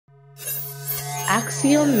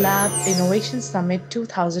Accion Lab Innovation Summit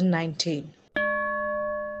 2019.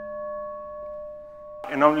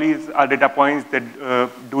 Anomalies are data points that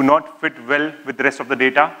do not fit well with the rest of the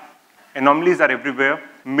data. Anomalies are everywhere.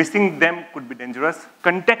 Missing them could be dangerous.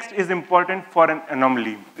 Context is important for an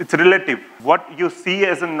anomaly. It's relative. What you see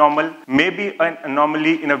as a normal may be an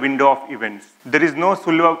anomaly in a window of events. There is no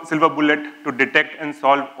silver bullet to detect and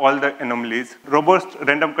solve all the anomalies. Robust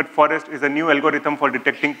random cut forest is a new algorithm for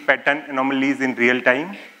detecting pattern anomalies in real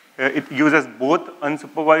time. It uses both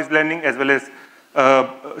unsupervised learning as well as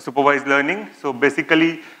supervised learning. So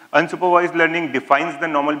basically, unsupervised learning defines the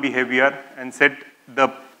normal behavior and set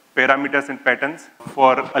the parameters and patterns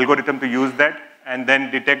for algorithm to use that and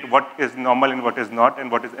then detect what is normal and what is not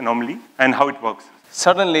and what is anomaly and how it works.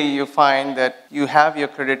 Suddenly you find that you have your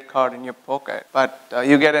credit card in your pocket, but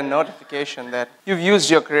you get a notification that you've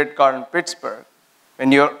used your credit card in Pittsburgh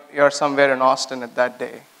when you're somewhere in Austin at that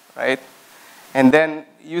day, right? And then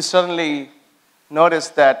you suddenly notice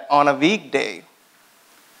that on a weekday,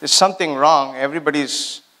 there's something wrong.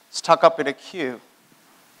 Everybody's stuck up in a queue.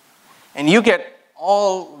 And you get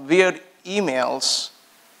all weird emails.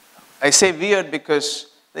 I say weird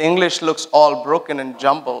because the English looks all broken and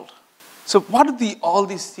jumbled. So what do all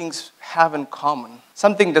these things have in common?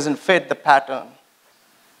 Something doesn't fit the pattern.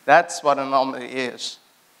 That's what an anomaly is.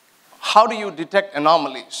 How do you detect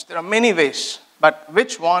anomalies? There are many ways, but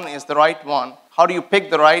which one is the right one? How do you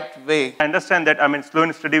pick the right way? I understand that, slow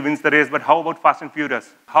and steady wins the race, but how about fast and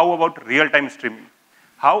furious? How about real-time streaming?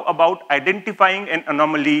 How about identifying an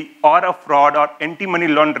anomaly or a fraud or anti-money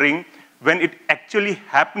laundering when it's actually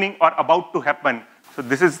happening or about to happen? So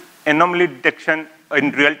this is anomaly detection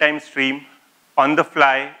in real-time stream, on the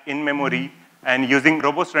fly, in memory, and using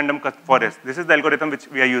robust random cut forest. This is the algorithm which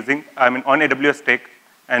we are using on AWS Tech,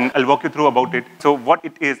 and I'll walk you through about it. So what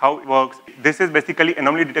it is, how it works. This is basically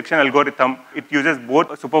anomaly detection algorithm. It uses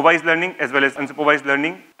both supervised learning as well as unsupervised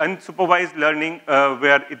learning. Unsupervised learning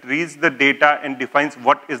where it reads the data and defines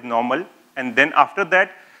what is normal. And then after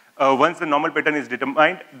that, once the normal pattern is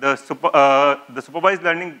determined, the supervised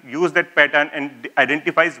learning uses that pattern and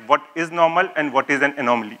identifies what is normal and what is an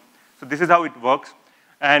anomaly. So this is how it works.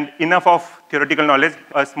 And enough of theoretical knowledge,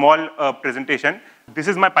 a small presentation. This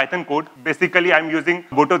is my Python code. Basically, I'm using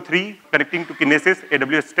Boto 3 connecting to Kinesis,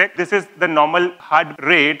 AWS Tech. This is the normal heart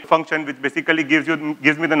rate function, which basically gives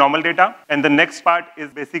me the normal data. And the next part is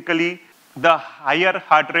basically the higher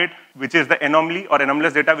heart rate, which is the anomaly or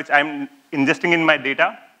anomalous data, which I'm ingesting in my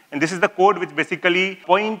data. And this is the code which basically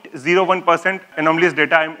 0.01% anomalous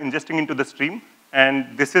data I'm ingesting into the stream.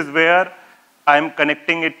 And this is where I'm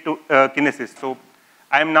connecting it to Kinesis. So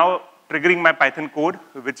I'm now triggering my Python code,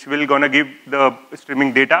 which will gonna give the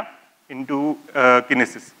streaming data into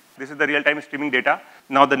Kinesis. This is the real-time streaming data.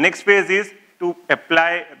 Now the next phase is to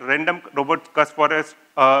apply random robot cut forest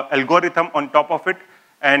algorithm on top of it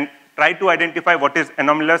and try to identify what is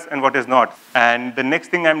anomalous and what is not. And the next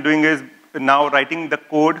thing I'm doing is now writing the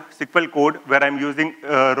code, SQL code, where I'm using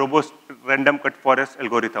robust random cut forest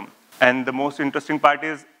algorithm. And the most interesting part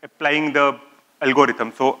is applying the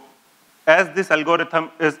algorithm. So as this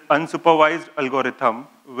algorithm is unsupervised algorithm,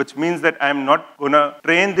 which means that I'm not gonna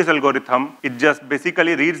train this algorithm, it just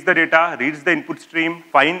basically reads the data, reads the input stream,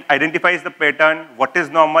 identifies the pattern, what is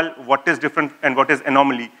normal, what is different, and what is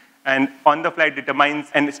anomaly, and on the fly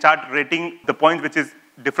determines and start rating the point which is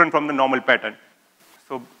different from the normal pattern.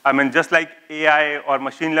 So, just like AI or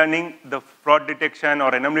machine learning, the fraud detection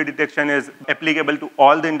or anomaly detection is applicable to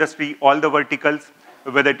all the industry, all the verticals,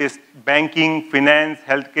 whether it is banking, finance,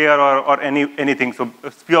 healthcare, or anything. So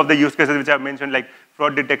a few of the use cases which I've mentioned, like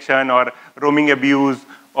fraud detection or roaming abuse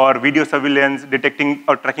or video surveillance, detecting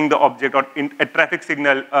or tracking the object, or a traffic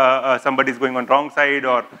signal, somebody is going on wrong side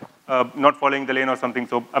or not following the lane or something.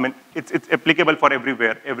 So it's applicable for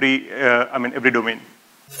everywhere, every domain.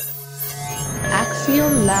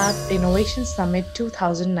 Accion Lab Innovation Summit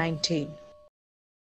 2019.